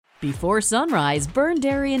Before sunrise, Burn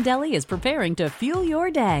Dairy and Deli is preparing to fuel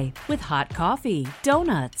your day with hot coffee,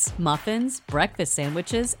 donuts, muffins, breakfast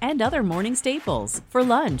sandwiches, and other morning staples. For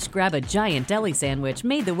lunch, grab a giant deli sandwich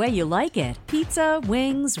made the way you like it. Pizza,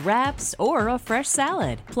 wings, wraps, or a fresh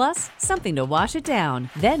salad. Plus, something to wash it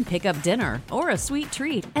down. Then pick up dinner or a sweet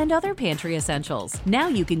treat and other pantry essentials. Now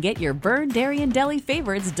you can get your Burn Dairy and Deli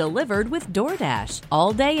favorites delivered with DoorDash.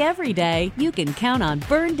 All day, every day, you can count on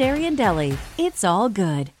Burn Dairy and Deli. It's all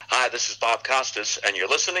good. Hi, this is Bob Costas, and you're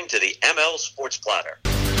listening to the ML Sports Platter.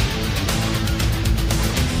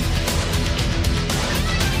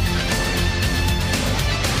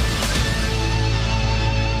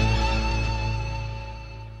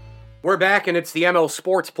 We're back, and it's the ML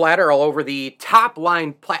Sports Platter all over the top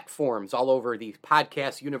line platforms, all over the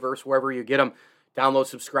podcast universe, wherever you get them. Download,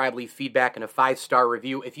 subscribe, leave feedback, and a 5-star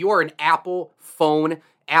review. If you are an Apple phone,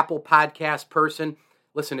 Apple podcast person,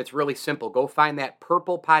 listen, it's really simple. Go find that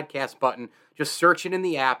purple podcast button. Just search it in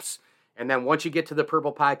the apps. And then once you get to the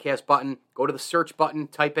purple podcast button, go to the search button,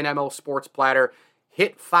 type in ML Sports Platter,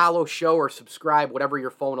 hit follow, show, or subscribe, whatever your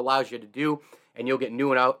phone allows you to do. And you'll get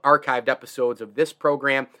new and archived episodes of this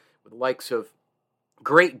program with the likes of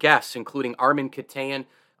great guests, including Armin Katayan,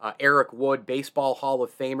 Eric Wood, Baseball Hall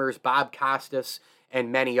of Famers, Bob Costas,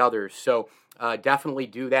 and many others. So definitely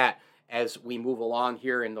do that as we move along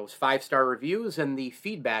here in those 5-star reviews, and the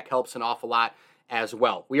feedback helps an awful lot as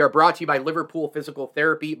well. We are brought to you by Liverpool Physical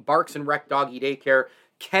Therapy, Barks and Rec Doggy Daycare,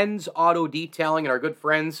 Ken's Auto Detailing, and our good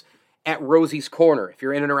friends at Rosie's Corner. If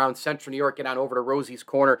you're in and around Central New York, get on over to Rosie's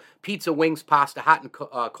Corner. Pizza, wings, pasta, hot and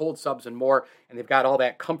cold subs, and more. And they've got all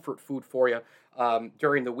that comfort food for you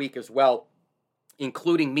during the week as well,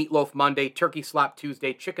 including Meatloaf Monday, Turkey Slop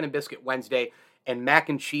Tuesday, Chicken and Biscuit Wednesday, and mac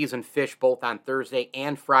and cheese and fish both on Thursday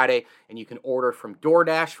and Friday. And you can order from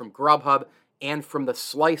DoorDash, from Grubhub, and from the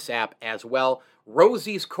Slice app as well.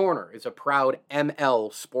 Rosie's Corner is a proud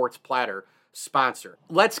ML Sports Platter sponsor.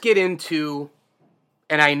 Let's get into,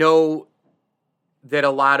 and I know that a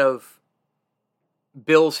lot of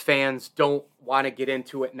Bills fans don't want to get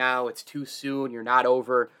into it now. It's too soon. You're not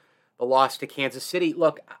over the loss to Kansas City.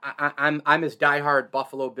 Look, I'm as diehard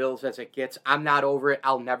Buffalo Bills as it gets. I'm not over it.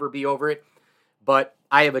 I'll never be over it. But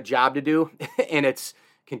I have a job to do, and it's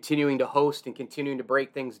continuing to host and continuing to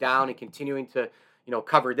break things down and continuing to,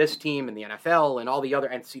 cover this team and the NFL and all the other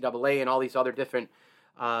NCAA and all these other different,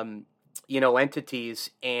 entities.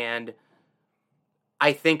 And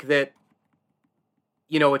I think that,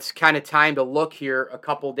 it's kind of time to look here a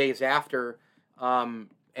couple days after and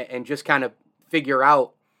just kind of figure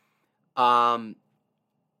out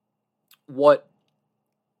what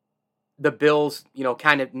the Bills,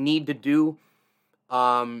 kind of need to do.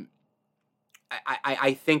 I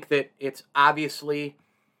think that it's obviously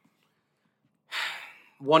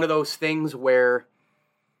one of those things where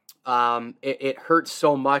it hurts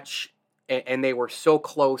so much, and they were so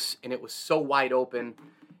close, and it was so wide open,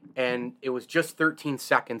 and it was just 13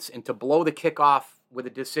 seconds, and to blow the kickoff with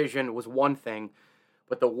a decision was one thing,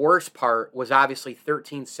 but the worst part was obviously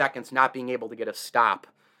 13 seconds not being able to get a stop,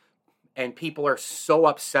 and people are so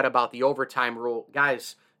upset about the overtime rule.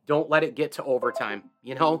 Guys, don't let it get to overtime,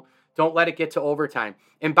 Don't let it get to overtime.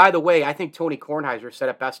 And by the way, I think Tony Kornheiser said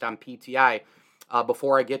it best on PTI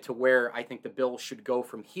before I get to where I think the Bills should go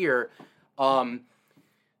from here.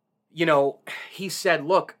 He said,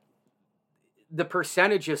 look, the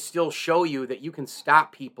percentages still show you that you can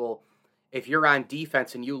stop people if you're on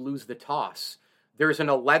defense and you lose the toss. There's an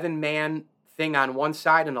 11-man thing on one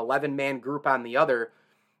side, an 11-man group on the other.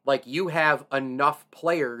 Like, you have enough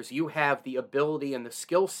players, you have the ability and the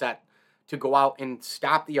skill set to go out and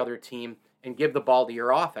stop the other team and give the ball to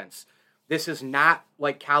your offense. This is not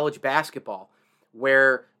like college basketball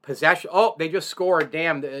where possession, they just scored,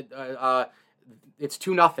 damn, it's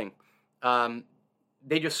 2-0.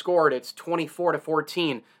 They just scored, it's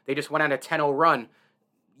 24-14. They just went on a 10-0 run.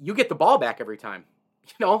 You get the ball back every time.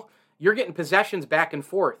 You're getting possessions back and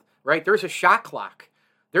forth, right? There's a shot clock.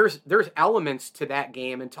 There's elements to that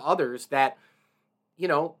game and to others that,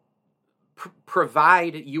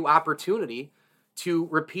 provide you opportunity to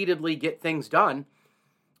repeatedly get things done.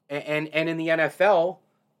 And in the NFL,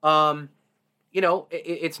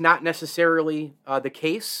 it's not necessarily the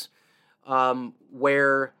case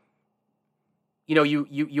where,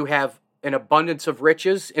 you have an abundance of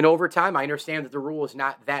riches in overtime. I understand that the rule is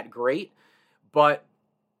not that great, but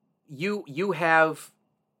you have,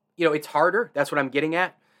 it's harder. That's what I'm getting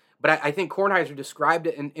at. But I think Kornheiser described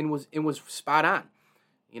it and was spot on.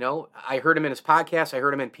 I heard him in his podcast. I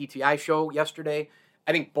heard him in PTI show yesterday.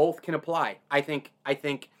 I think both can apply. I think,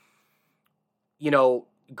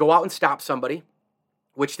 go out and stop somebody.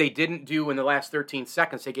 which they didn't do in the last 13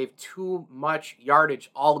 seconds. They gave too much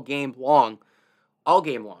yardage all game long. All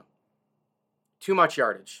game long. Too much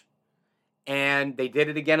yardage. And they did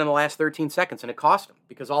it again in the last 13 seconds, and it cost them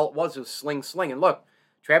because all it was sling. And look,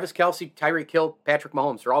 Travis Kelce, Tyreek Hill, Patrick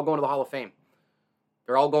Mahomes, they're all going to the Hall of Fame.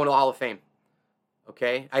 They're all going to the Hall of Fame.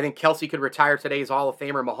 Okay? I think Kelce could retire today as a Hall of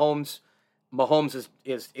Famer. Mahomes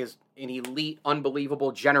is an elite,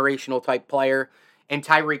 unbelievable, generational type player. And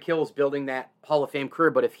Tyreek Hill is building that Hall of Fame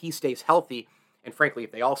career. But if he stays healthy, and frankly,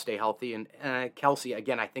 if they all stay healthy, and Kelce,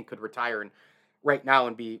 again, I think could retire right now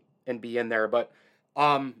and be in there. But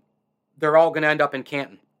they're all going to end up in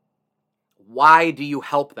Canton. Why do you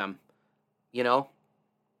help them? You know?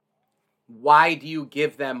 Why do you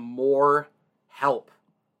give them more help?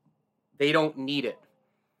 They don't need it.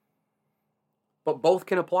 But both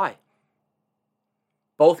can apply.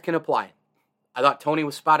 Both can apply. I thought Tony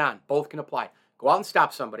was spot on. Both can apply. Go out and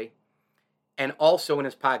stop somebody. And also in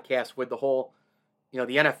his podcast with the whole, the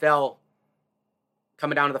NFL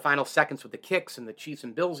coming down to the final seconds with the kicks and the Chiefs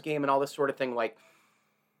and Bills game and all this sort of thing. Like,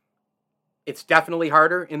 it's definitely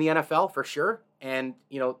harder in the NFL for sure. And,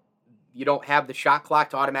 you don't have the shot clock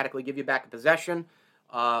to automatically give you back a possession.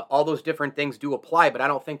 All those different things do apply, but I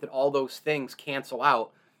don't think that all those things cancel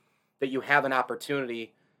out that you have an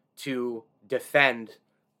opportunity to defend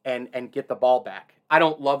and get the ball back. I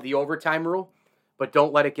don't love the overtime rule, but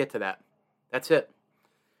don't let it get to that. That's it.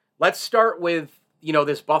 Let's start with,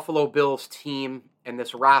 this Buffalo Bills team and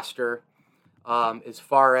this roster as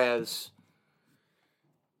far as,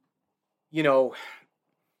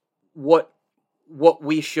 what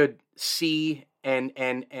we should see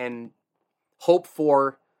and hope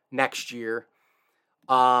for next year.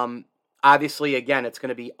 Obviously, again, it's going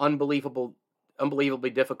to be unbelievably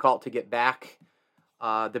difficult to get back.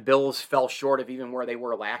 The Bills fell short of even where they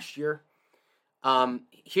were last year.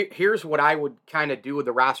 Here's what I would kind of do with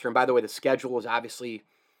the roster. And by the way, the schedule is obviously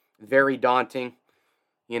very daunting.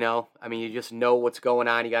 You just know what's going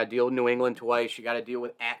on. You got to deal with New England twice. You got to deal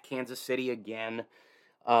with at Kansas City again,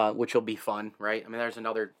 which will be fun, right? There's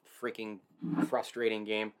another freaking frustrating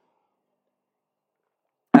game.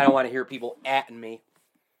 I don't want to hear people atting me.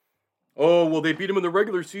 Oh, well, they beat them in the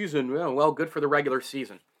regular season. Well, good for the regular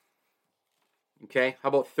season. Okay, how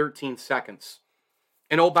about 13 seconds?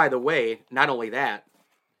 And oh, by the way, not only that,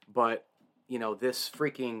 but, this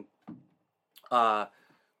freaking,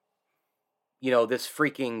 this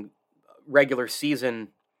freaking regular season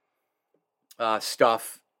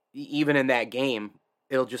stuff, even in that game,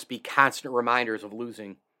 it'll just be constant reminders of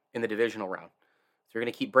losing in the divisional round. So they're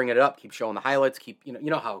going to keep bringing it up, keep showing the highlights, keep, you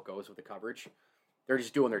know how it goes with the coverage. They're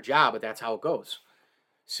just doing their job, but that's how it goes.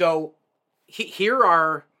 So here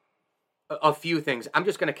are a few things. I'm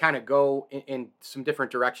just going to kind of go in some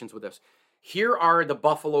different directions with this. Here are the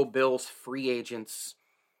Buffalo Bills free agents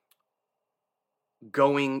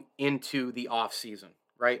going into the offseason,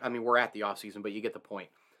 right? We're at the offseason, but you get the point.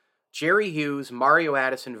 Jerry Hughes, Mario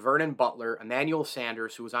Addison, Vernon Butler, Emmanuel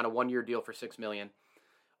Sanders, who was on a one-year deal for $6 million,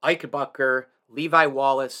 Ike Bucker, Levi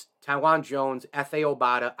Wallace, Tywan Jones, F.A.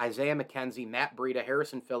 Obata, Isaiah McKenzie, Matt Breida,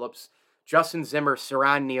 Harrison Phillips, Justin Zimmer,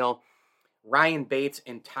 Siran Neal, Ryan Bates,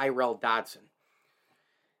 and Tyrell Dodson.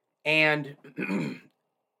 And,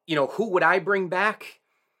 who would I bring back?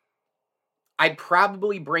 I'd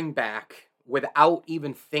probably bring back, without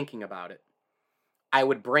even thinking about it, I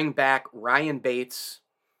would bring back Ryan Bates.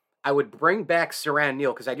 I would bring back Siran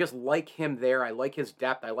Neal because I just like him there. I like his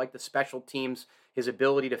depth. I like the special teams, his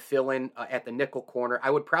ability to fill in at the nickel corner.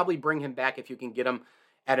 I would probably bring him back if you can get him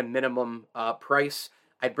at a minimum price.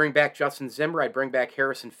 I'd bring back Justin Zimmer. I'd bring back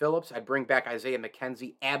Harrison Phillips. I'd bring back Isaiah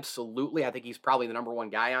McKenzie. Absolutely. I think he's probably the number one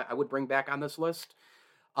guy I would bring back on this list.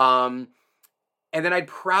 And then I'd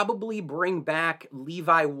probably bring back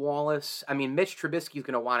Levi Wallace. Mitch Trubisky's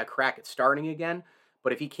going to want to crack at starting again.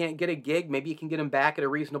 But if he can't get a gig, maybe you can get him back at a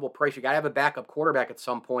reasonable price. You got to have a backup quarterback at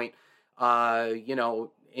some point,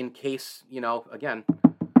 in case, again,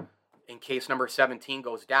 in case number 17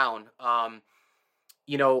 goes down.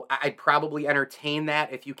 I'd probably entertain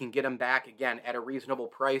that if you can get him back, again, at a reasonable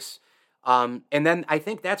price. And then I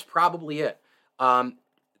think that's probably it.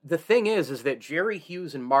 The thing is that Jerry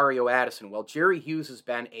Hughes and Mario Addison, well, Jerry Hughes has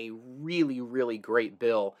been a really, really great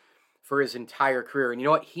Bill for his entire career. And you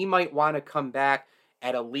know what? He might want to come back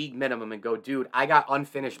at a league minimum and go, dude, I got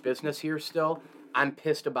unfinished business here still. I'm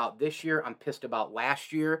pissed about this year. I'm pissed about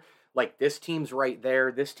last year. Like, this team's right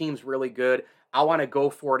there. This team's really good. I want to go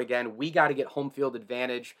for it again. We got to get home field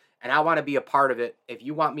advantage, and I want to be a part of it. If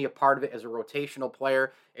you want me a part of it as a rotational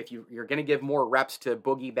player, if you're going to give more reps to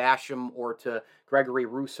Boogie Basham or to Gregory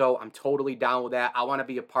Rousseau, I'm totally down with that. I want to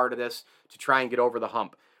be a part of this to try and get over the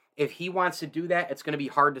hump. if he wants to do that, it's going to be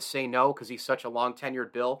hard to say no because he's such a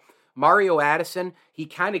long-tenured Bill. Mario Addison, he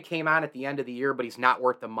kind of came on at the end of the year, but he's not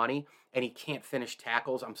worth the money, and he can't finish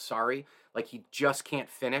tackles. I'm sorry. Like, he just can't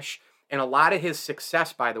finish. And a lot of his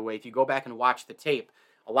success, by the way, if you go back and watch the tape,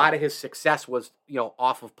 a lot of his success was,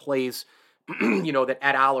 off of plays, that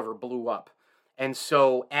Ed Oliver blew up. And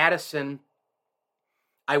so Addison,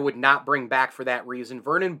 I would not bring back for that reason.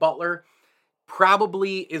 Vernon Butler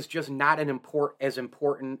probably is just not as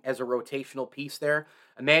important as a rotational piece there.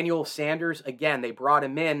 Emmanuel Sanders, again, they brought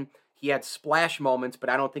him in. He had splash moments, but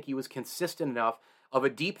I don't think he was consistent enough of a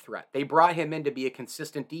deep threat. They brought him in to be a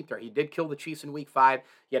consistent deep threat. He did kill the Chiefs in Week 5.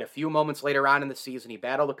 He had a few moments later on in the season. He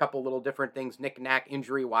battled a couple little different things, knick-knack,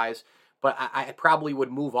 injury-wise, but I probably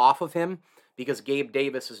would move off of him because Gabe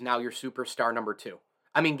Davis is now your superstar number 2.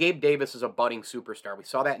 I mean, Gabe Davis is a budding superstar. We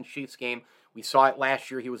saw that in Chiefs game. We saw it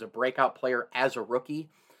last year. He was a breakout player as a rookie.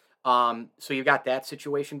 So you got that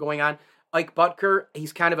situation going on. Ike Butker,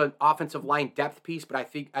 he's kind of an offensive line depth piece, but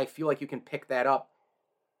I feel like you can pick that up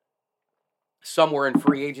somewhere in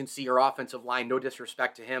free agency or offensive line. No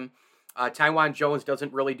disrespect to him. Taiwan Jones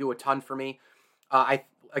doesn't really do a ton for me.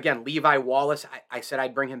 Again, Levi Wallace, I said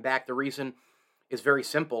I'd bring him back. The reason is very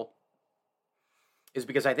simple, is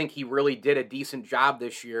because I think he really did a decent job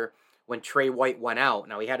this year when Trey White went out.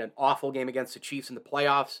 Now, he had an awful game against the Chiefs in the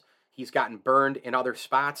playoffs. He's gotten burned in other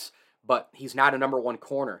spots, but he's not a number 1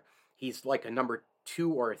 corner. He's like a number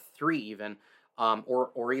 2 or a 3 even,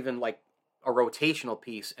 or even like a rotational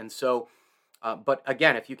piece. And so, but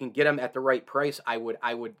again, if you can get him at the right price, I would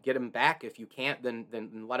get him back. If you can't,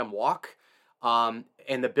 then let him walk. And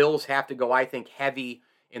the Bills have to go, I think, heavy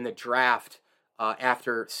in the draft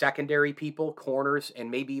after secondary people, corners, and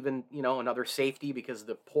maybe even, another safety, because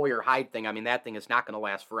the Poyer Hyde thing, I mean, that thing is not going to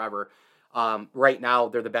last forever. Right now,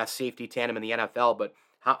 they're the best safety tandem in the NFL, but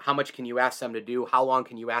how much can you ask them to do? How long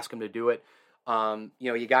can you ask them to do it?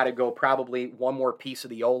 You got to go probably one more piece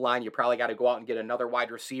of the O-line. You probably got to go out and get another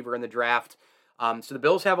wide receiver in the draft. So the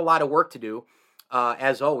Bills have a lot of work to do,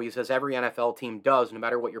 as always, as every NFL team does, no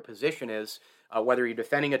matter what your position is, whether you're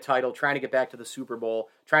defending a title, trying to get back to the Super Bowl,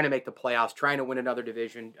 trying to make the playoffs, trying to win another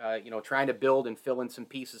division, trying to build and fill in some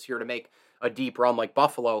pieces here to make a deep run like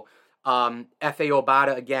Buffalo. F.A.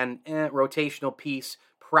 Obata, again, rotational piece,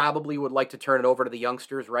 probably would like to turn it over to the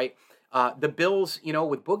youngsters, right? The Bills,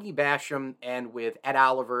 with Boogie Basham and with Ed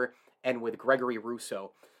Oliver and with Gregory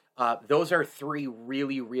Rousseau, those are 3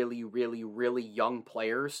 really, really, really, really young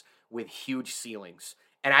players with huge ceilings.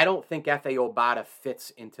 And I don't think F.A. Obata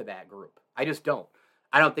fits into that group. I just don't.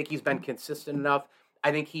 I don't think he's been consistent enough.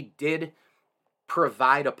 I think he did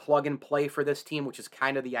provide a plug-and-play for this team, which is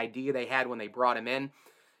kind of the idea they had when they brought him in.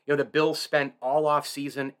 The Bills spent all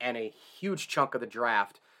offseason and a huge chunk of the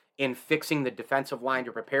draft in fixing the defensive line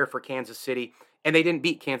to prepare for Kansas City, and they didn't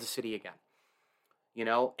beat Kansas City again.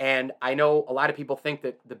 And I know a lot of people think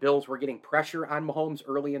that the Bills were getting pressure on Mahomes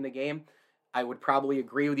early in the game. I would probably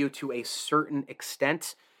agree with you to a certain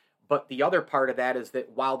extent, but the other part of that is that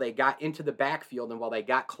while they got into the backfield and while they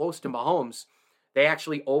got close to Mahomes, they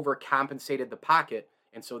actually overcompensated the pocket,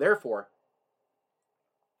 and so therefore,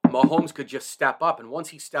 Mahomes could just step up, and once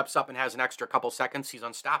he steps up and has an extra couple seconds, he's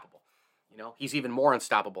unstoppable. He's even more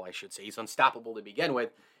unstoppable, I should say. He's unstoppable to begin with,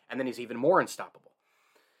 and then he's even more unstoppable.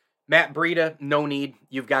 Matt Breida, no need.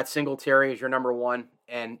 You've got Singletary as your number 1,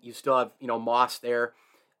 and you still have, Moss there.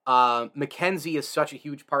 McKenzie is such a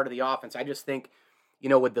huge part of the offense. I just think,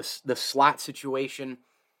 with the slot situation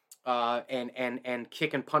and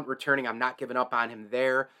kick and punt returning, I'm not giving up on him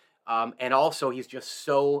there. And also, he's just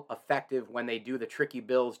so effective when they do the tricky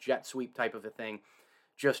Bills jet sweep type of a thing.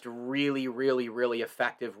 Just really, really, really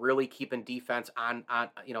effective. Really keeping defense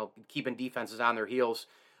keeping defenses on their heels.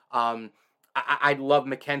 I'd love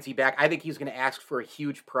McKenzie back. I think he's going to ask for a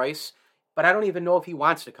huge price, but I don't even know if he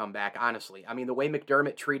wants to come back, honestly. I mean, the way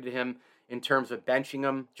McDermott treated him in terms of benching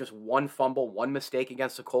him, just one fumble, one mistake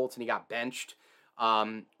against the Colts, and he got benched.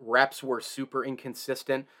 Reps were super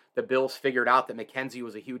inconsistent. The Bills figured out that McKenzie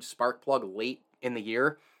was a huge spark plug late in the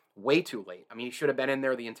year, way too late. I mean, he should have been in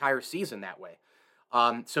there the entire season that way.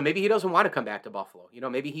 So maybe he doesn't want to come back to Buffalo.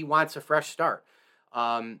 Maybe he wants a fresh start.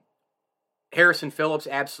 Harrison Phillips,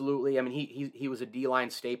 absolutely. I mean, he was a D-line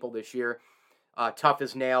staple this year. Tough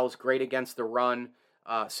as nails, great against the run,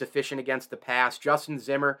 sufficient against the pass. Justin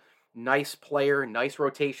Zimmer, nice player, nice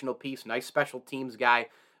rotational piece, nice special teams guy.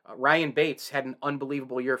 Ryan Bates had an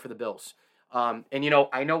unbelievable year for the Bills. And,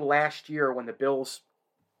 I know last year when the Bills,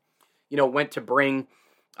 went to bring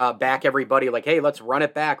back everybody, like, hey, let's run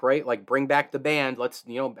it back, right? Like, bring back the band. Let's,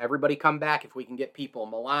 everybody come back if we can get people.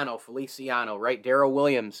 Milano, Feliciano, right? Darrell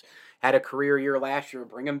Williams had a career year last year.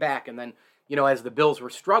 Bring him back. And then, as the Bills were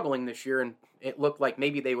struggling this year and it looked like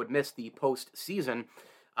maybe they would miss the postseason,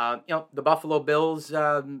 the Buffalo Bills,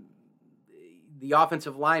 the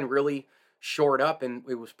offensive line really shored up, and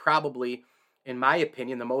it was probably, in my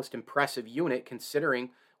opinion, the most impressive unit considering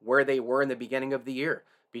where they were in the beginning of the year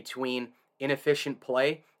between inefficient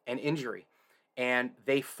play and injury. And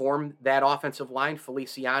they formed that offensive line.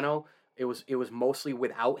 Feliciano, it was mostly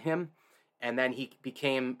without him. And then he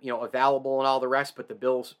became, available and all the rest, but the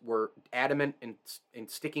Bills were adamant in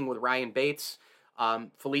sticking with Ryan Bates.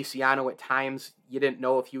 Feliciano, at times, you didn't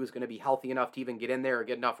know if he was going to be healthy enough to even get in there or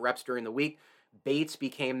get enough reps during the week. Bates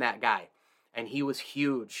became that guy, and he was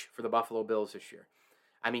huge for the Buffalo Bills this year.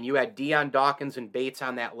 I mean, you had Deion Dawkins and Bates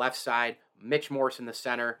on that left side, Mitch Morse in the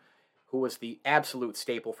center, who was the absolute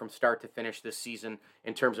staple from start to finish this season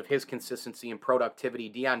in terms of his consistency and productivity.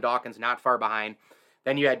 Deion Dawkins not far behind.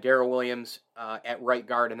 Then you had Darrell Williams at right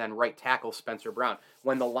guard, and then right tackle Spencer Brown.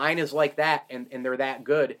 When the line is like that and they're that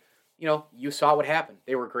good, you saw what happened.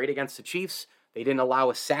 They were great against the Chiefs. They didn't allow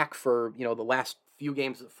a sack for, the last few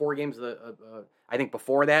games, 4 games. I think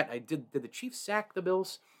before that, did the Chiefs sack the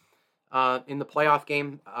Bills in the playoff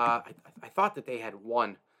game? I thought that they had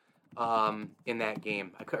 1 in that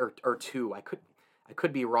game. Or 2. I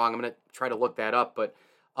could be wrong. I'm going to try to look that up, but.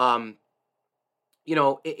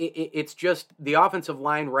 It's just the offensive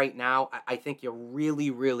line right now. I think you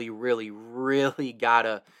really, really, really, really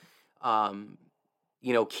gotta,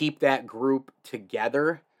 keep that group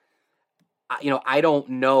together. I don't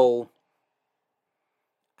know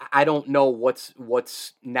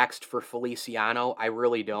what's next for Feliciano. I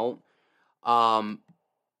really don't.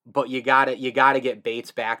 But you gotta get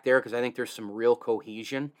Bates back there because I think there's some real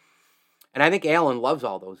cohesion, and I think Allen loves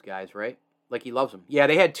all those guys, right? Like he loves them. Yeah,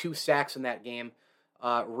 they had 2 sacks in that game.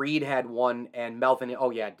 Reed had 1, and Melvin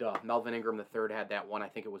Ingram III had that one. I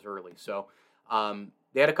think it was early. So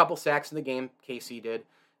they had a couple sacks in the game, KC did.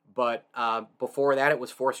 But before that, it was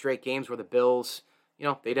 4 straight games where the Bills,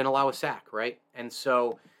 they didn't allow a sack, right? And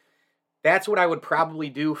so that's what I would probably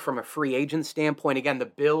do from a free agent standpoint. Again, the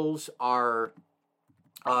Bills are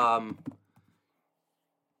in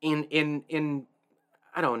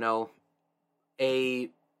I don't know, a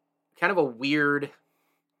kind of a weird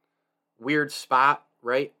spot,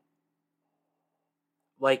 right?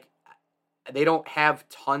 Like, they don't have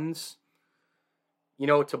tons,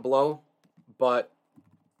 to blow, but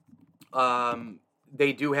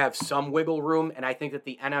they do have some wiggle room, and I think that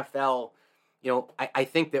the NFL, I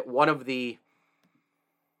think that one of the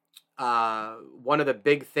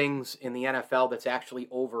big things in the NFL that's actually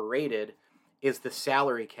overrated is the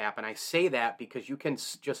salary cap, and I say that because you can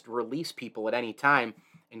just release people at any time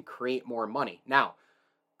and create more money. Now,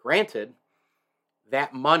 granted,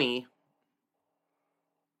 that money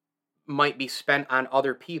might be spent on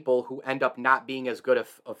other people who end up not being as good a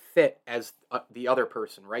fit as the other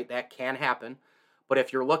person, right? That can happen. But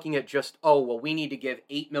if you're looking at just, we need to give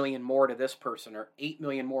 $8 million more to this person or $8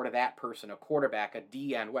 million more to that person, a quarterback, a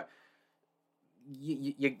DN, what?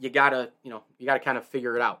 You gotta kind of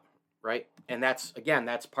figure it out, right? And that's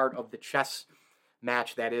part of the chess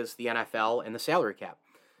match that is the NFL and the salary cap.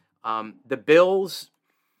 The Bills.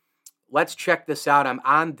 Let's check this out. I'm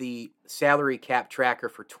on the salary cap tracker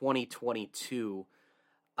for 2022.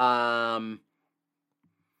 As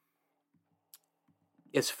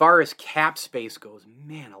far as cap space goes,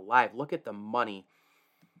 man alive, look at the money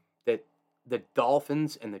that the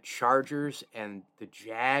Dolphins and the Chargers and the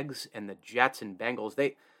Jags and the Jets and Bengals,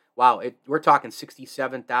 we're talking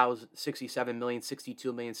 67 million,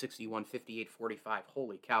 62 million, 61, 58, 45.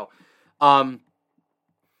 Holy cow.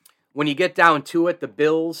 When you get down to it, the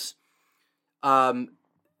Bills, again,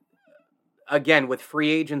 with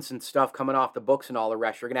free agents and stuff coming off the books and all the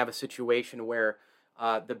rest, you're going to have a situation where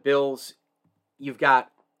the Bills, you've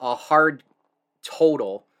got a hard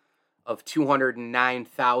total of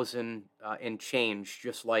 209,000 and change,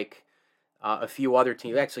 just like a few other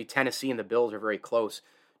teams. Actually, Tennessee and the Bills are very close.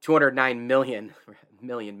 209 million,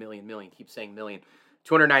 keep saying million.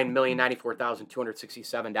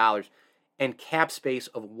 $209,094,267. And cap space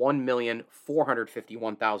of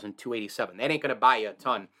 $1,451,287. That ain't going to buy you a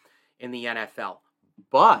ton in the NFL.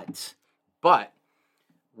 But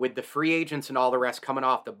with the free agents and all the rest coming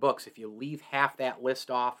off the books, if you leave half that list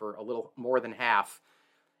off or a little more than half,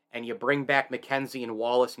 and you bring back McKenzie and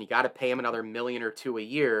Wallace and you got to pay them another $1 million or $2 million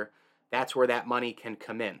a year, that's where that money can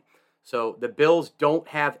come in. So the Bills don't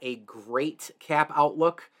have a great cap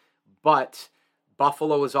outlook, but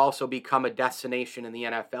Buffalo has also become a destination in the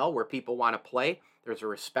NFL where people want to play. There's a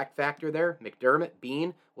respect factor there. McDermott,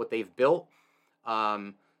 Bean, what they've built,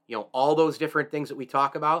 all those different things that we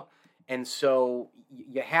talk about. And so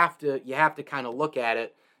you have to kind of look at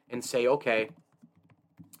it and say, okay,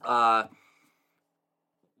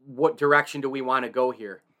 what direction do we want to go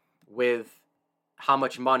here with how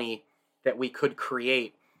much money that we could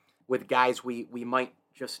create with guys we might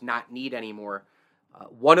just not need anymore.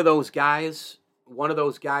 One of those guys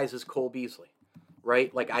is Cole Beasley,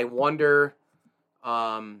 right? Like I wonder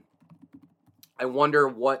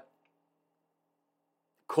what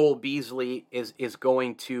Cole Beasley is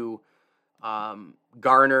going to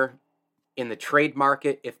garner in the trade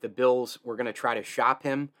market if the Bills were going to try to shop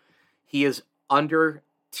him. He is under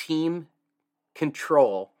team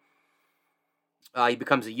control. He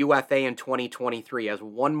becomes a UFA in 2023, has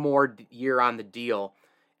one more year on the deal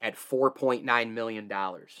at $4.9 million.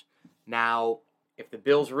 Now, if the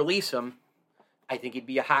Bills release him, I think he'd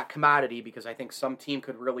be a hot commodity because I think some team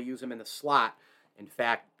could really use him in the slot. In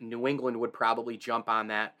fact, New England would probably jump on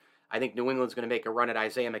that. I think New England's going to make a run at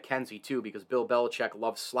Isaiah McKenzie, too, because Bill Belichick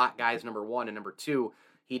loves slot guys, number one, and number two,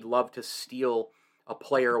 he'd love to steal a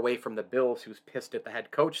player away from the Bills who's pissed at the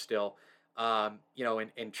head coach still, and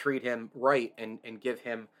treat him right and give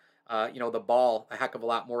him, the ball a heck of a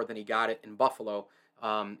lot more than he got it in Buffalo.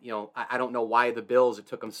 I don't know why the Bills, it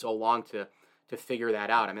took them so long to figure that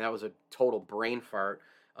out. I mean, that was a total brain fart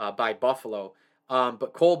by Buffalo.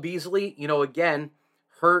 But Cole Beasley, again,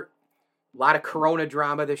 hurt. A lot of corona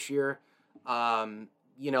drama this year.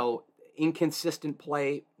 Inconsistent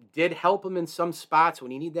play did help him in some spots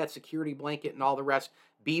when he needed that security blanket and all the rest.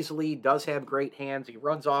 Beasley does have great hands. He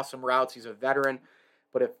runs awesome routes. He's a veteran.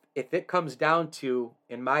 But if it comes down to,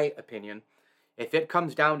 in my opinion, if it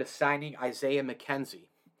comes down to signing Isaiah McKenzie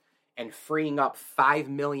and freeing up $5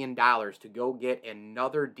 million to go get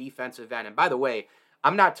another defensive end, and by the way,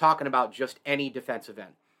 I'm not talking about just any defensive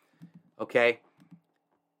end, okay?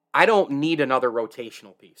 I don't need another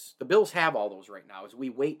rotational piece. The Bills have all those right now as we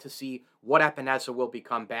wait to see what Epinesa will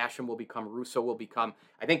become, Basham will become, Russo will become.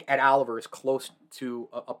 I think Ed Oliver is close to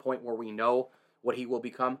a point where we know what he will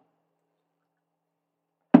become.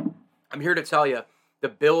 I'm here to tell you, the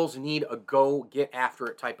Bills need a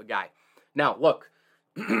go-get-after-it type of guy. Now, look,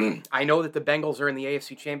 I know that the Bengals are in the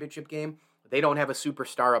AFC Championship game. They don't have a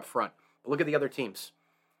superstar up front. But look at the other teams.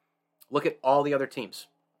 Look at all the other teams.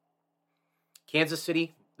 Kansas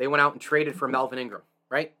City, they went out and traded for Melvin Ingram,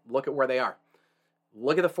 right? Look at where they are.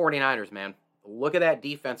 Look at the 49ers, man. Look at that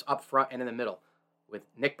defense up front and in the middle with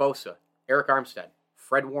Nick Bosa, Eric Armstead,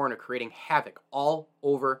 Fred Warner creating havoc all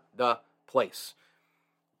over the place.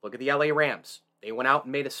 Look at the LA Rams. They went out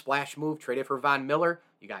and made a splash move, traded for Von Miller.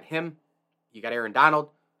 You got him. You got Aaron Donald.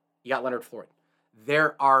 You got Leonard Floyd.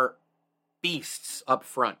 There are beasts up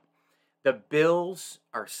front. The Bills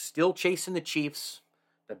are still chasing the Chiefs.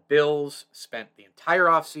 The Bills spent the entire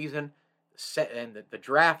offseason and the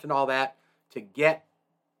draft and all that to get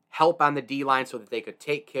help on the D-line so that they could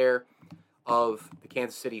take care of the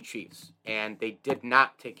Kansas City Chiefs. And they did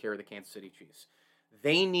not take care of the Kansas City Chiefs.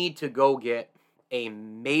 They need to go get a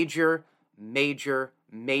major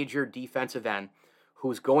defensive end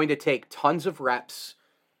who's going to take tons of reps.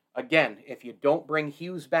 Again, if you don't bring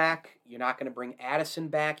Hughes back, you're not going to bring Addison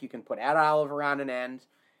back. You can put Ed Oliver on an end.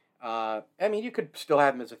 You could still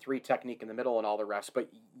have him as a 3 technique in the middle and all the rest, but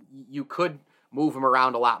you could move him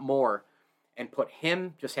around a lot more and put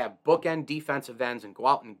him, just have bookend defensive ends and go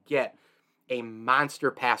out and get a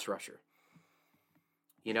monster pass rusher.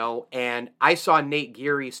 And I saw Nate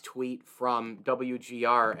Geary's tweet from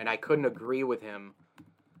WGR, and I couldn't agree with him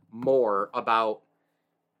more about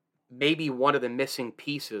maybe one of the missing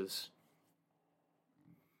pieces,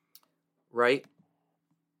 right,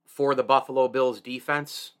 for the Buffalo Bills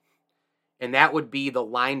defense, and that would be the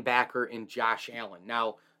linebacker in Josh Allen.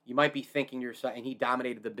 Now, you might be thinking yourself, and he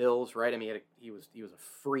dominated the Bills, right? I mean, he was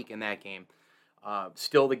a freak in that game.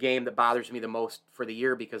 Still the game that bothers me the most for the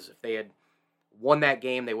year, because if they had won that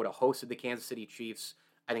game, they would have hosted the Kansas City Chiefs.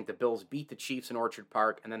 I think the Bills beat the Chiefs in Orchard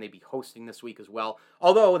Park, and then they'd be hosting this week as well.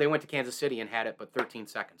 Although they went to Kansas City and had it but 13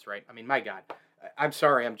 seconds, right? I mean, my God. I'm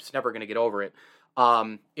sorry, I'm just never going to get over it.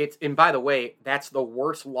 And by the way, that's the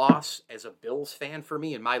worst loss as a Bills fan for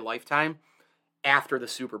me in my lifetime after the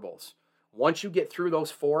Super Bowls. Once you get through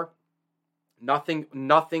those 4,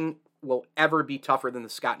 nothing will ever be tougher than the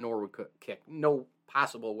Scott Norwood kick. No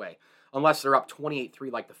possible way. Unless they're up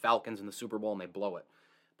 28-3 like the Falcons in the Super Bowl and they blow it.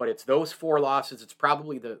 But it's those 4 losses. It's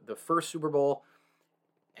probably the first Super Bowl,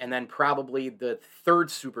 and then probably the 3rd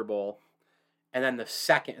Super Bowl, and then the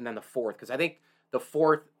 2nd, and then the 4th. Because I think the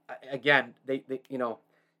 4th, again, they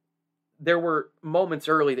there were moments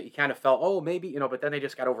early that you kind of felt, oh, maybe, but then they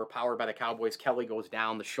just got overpowered by the Cowboys. Kelly goes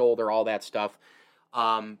down, the shoulder, all that stuff.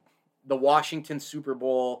 The Washington Super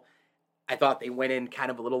Bowl, I thought they went in kind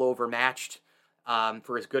of a little overmatched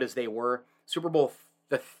for as good as they were. Super Bowl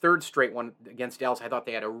the third straight one against Dallas, I thought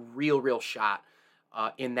they had a real shot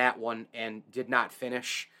in that one and did not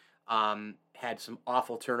finish. Had some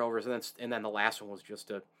awful turnovers, and then the last one was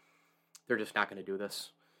they're just not going to do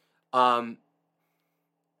this. I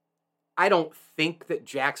don't think that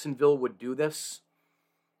Jacksonville would do this,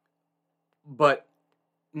 but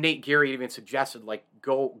Nate Geary even suggested, like,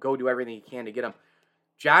 go do everything you can to get him.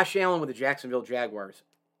 Josh Allen with the Jacksonville Jaguars,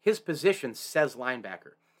 his position says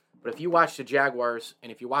linebacker. But if you watch the Jaguars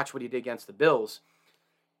and if you watch what he did against the Bills,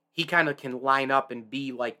 he kind of can line up and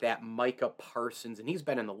be like that Micah Parsons, and he's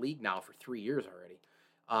been in the league now for 3 years already.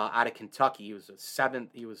 Out of Kentucky, he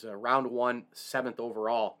was a round 1, 7th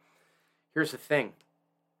overall. Here's the thing: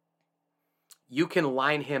 you can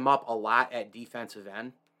line him up a lot at defensive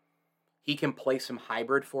end. He can play some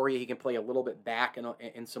hybrid for you. He can play a little bit back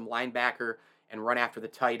and some linebacker and run after the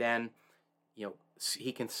tight end. You know,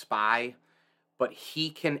 he can spy, but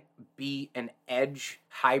he can be an edge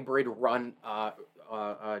hybrid run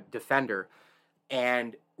defender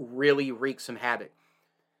and really wreak some havoc.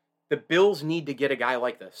 The Bills need to get a guy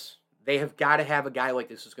like this. They have got to have a guy like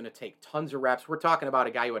this who's going to take tons of reps. We're talking about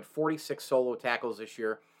a guy who had 46 solo tackles this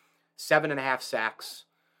year, 7.5 sacks,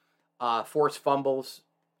 forced fumbles,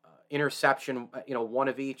 interception, one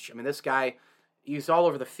of each. I mean, this guy, he's all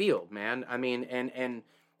over the field, man. I mean,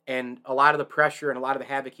 and a lot of the pressure and a lot of the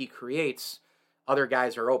havoc he creates, other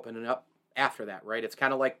guys are opening up after that, right? It's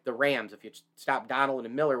kind of like the Rams. If you stop Donald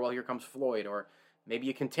and Miller, well, here comes Floyd. Or maybe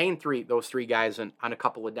you contain those three guys on a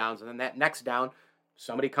couple of downs, and then that next down,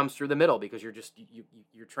 somebody comes through the middle because you're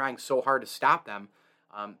trying so hard to stop them.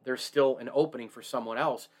 There's still an opening for someone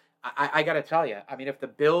else. I got to tell you, I mean, if the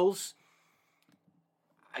Bills,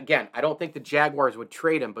 again, I don't think the Jaguars would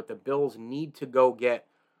trade him, but the Bills need to go get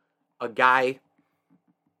a guy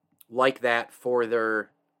like that for their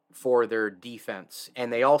defense,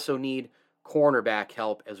 and they also need cornerback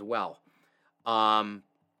help as well. There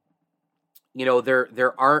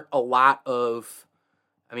aren't a lot of,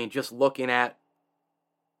 I mean, just looking at,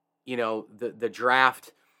 the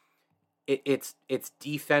draft, it's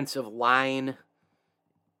defensive line.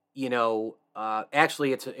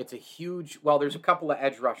 Actually, it's a huge. Well, there's a couple of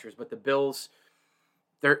edge rushers, but the Bills,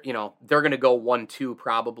 they're going to go 1-2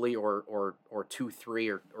 probably, or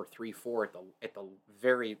 2-3 or 3-4 at the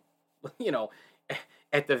very,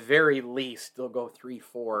 at the very least they'll go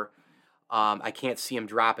 3-4. I can't see him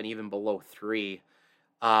dropping even below 3.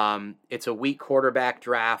 It's a weak quarterback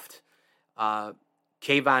draft.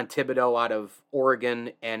 Kayvon Thibodeau out of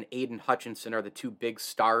Oregon and Aiden Hutchinson are the two big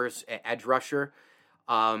stars at edge rusher.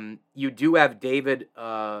 You do have David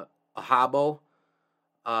Ahabo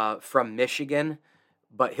from Michigan,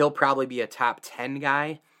 but he'll probably be a top 10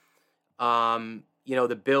 guy.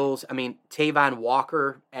 The Bills, I mean, Tavon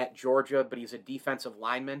Walker at Georgia, but he's a defensive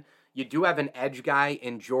lineman. You do have an edge guy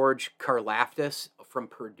in George Karlaftis from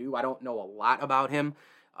Purdue. I don't know a lot about him.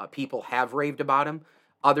 People have raved about him.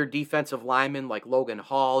 Other defensive linemen like Logan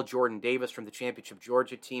Hall, Jordan Davis from the championship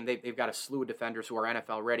Georgia team, they've got a slew of defenders who are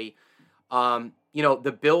NFL ready.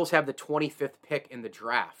 The Bills have the 25th pick in the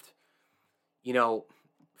draft.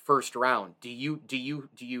 First round. Do you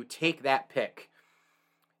take that pick,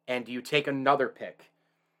 and do you take another pick,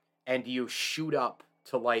 and do you shoot up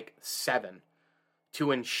to like 7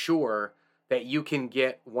 to ensure that you can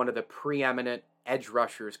get one of the preeminent edge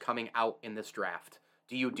rushers coming out in this draft?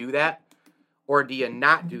 Do you do that? Or do you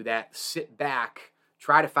not do that? Sit back,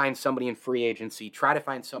 try to find somebody in free agency, try to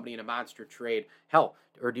find somebody in a monster trade. Hell,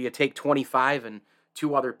 or do you take 25 and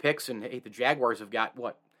 2 other picks? And hey, the Jaguars have got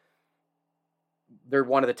what? They're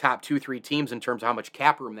one of the top 2-3 teams in terms of how much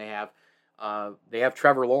cap room they have. They have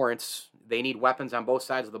Trevor Lawrence. They need weapons on both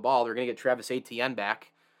sides of the ball. They're going to get Travis Etienne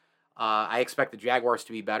back. I expect the Jaguars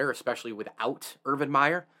to be better, especially without Urban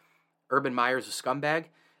Meyer. Urban Meyer's a scumbag.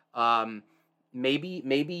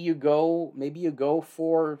 Maybe you go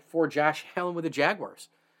for Josh Allen with the Jaguars.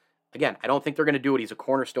 Again, I don't think they're going to do it. He's a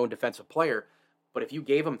cornerstone defensive player, but if you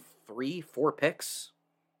gave him 3-4 picks,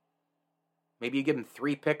 maybe you give him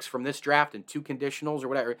 3 picks from this draft and 2 conditionals or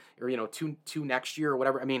whatever, or two next year or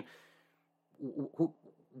whatever. I mean,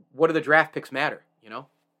 what do the draft picks matter?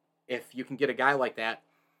 If you can get a guy like that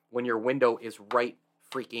when your window is right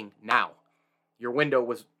freaking now. Your window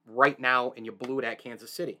was right now, and you blew it at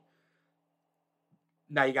Kansas City.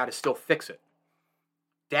 Now you got to still fix it.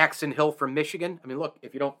 Daxton Hill from Michigan. I mean, look,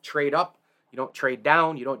 if you don't trade up, you don't trade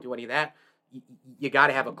down, you don't do any of that, you got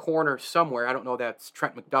to have a corner somewhere. I don't know if that's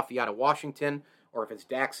Trent McDuffie out of Washington or if it's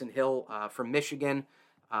Daxton Hill from Michigan.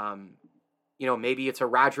 Maybe it's a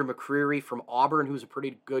Roger McCreary from Auburn, who's a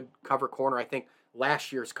pretty good cover corner. I think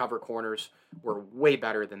last year's cover corners were way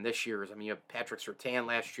better than this year's. I mean, you had Patrick Surtain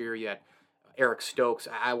last year. You had Eric Stokes.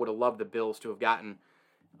 I would have loved the Bills to have gotten,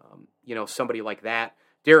 somebody like that.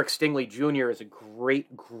 Derek Stingley Jr. is a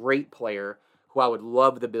great, great player who I would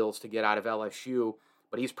love the Bills to get out of LSU,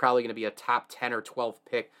 but he's probably going to be a top 10 or 12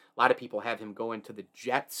 pick. A lot of people have him going to the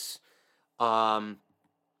Jets. So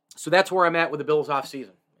that's where I'm at with the Bills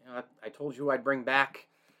offseason. I told you I'd bring back.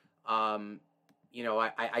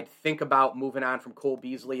 I'd think about moving on from Cole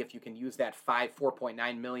Beasley if you can use that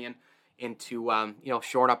 $4.9 million into,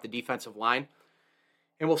 shoring up the defensive line.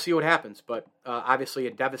 And we'll see what happens. But obviously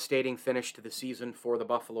a devastating finish to the season for the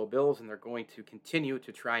Buffalo Bills, and they're going to continue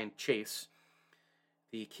to try and chase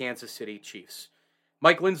the Kansas City Chiefs.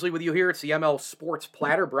 Mike Lindsley with you here. It's the ML Sports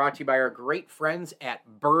Platter, brought to you by our great friends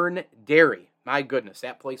at Burn Dairy. My goodness,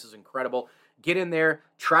 that place is incredible. Get in there,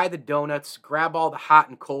 try the donuts, grab all the hot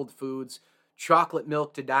and cold foods, chocolate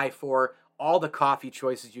milk to die for, all the coffee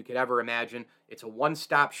choices you could ever imagine. It's a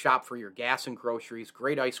one-stop shop for your gas and groceries.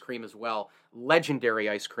 Great ice cream as well. Legendary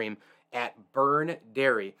ice cream at Burn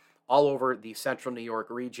Dairy all over the central New York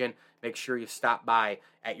region. Make sure you stop by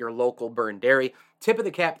at your local Burn Dairy. Tip of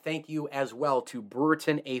the cap, thank you as well to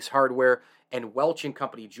Brewerton Ace Hardware and Welch &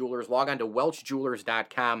 Company Jewelers. Log on to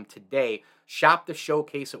welchjewelers.com today. Shop the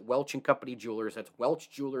showcase at Welch & Company Jewelers. That's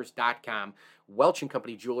welchjewelers.com. Welch &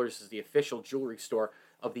 Company Jewelers is the official jewelry store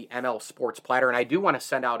of the ML Sports Platter. And I do want to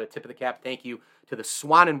send out a tip of the cap thank you to the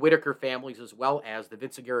Swan and Whitaker families, as well as the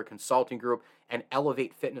Vince Aguirre Consulting Group and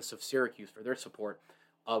Elevate Fitness of Syracuse for their support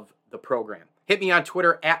of the program. Hit me on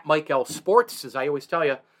Twitter at Mike L Sports. As I always tell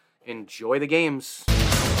you, enjoy the games.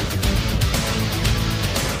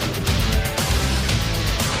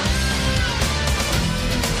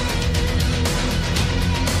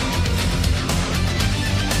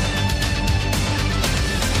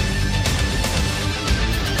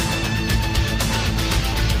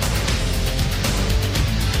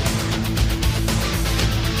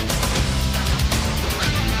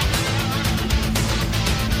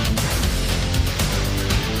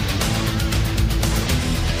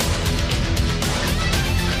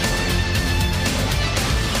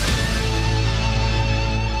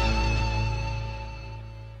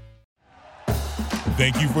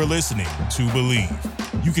 Thank you for listening to Believe.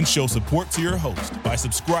 You can show support to your host by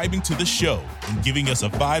subscribing to the show and giving us a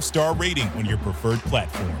 5-star rating on your preferred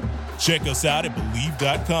platform. Check us out at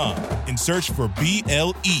Believe.com and search for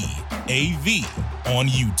BLEAV on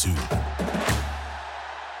YouTube.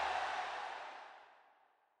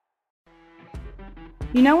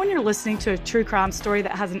 You know when you're listening to a true crime story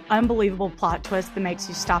that has an unbelievable plot twist that makes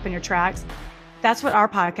you stop in your tracks? That's what our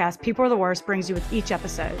podcast, People Are the Worst, brings you with each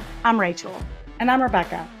episode. I'm Rachel. And I'm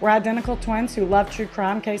Rebecca. We're identical twins who love true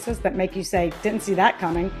crime cases that make you say, didn't see that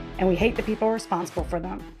coming, and we hate the people responsible for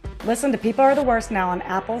them. Listen to People Are the Worst now on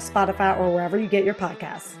Apple, Spotify, or wherever you get your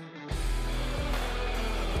podcasts.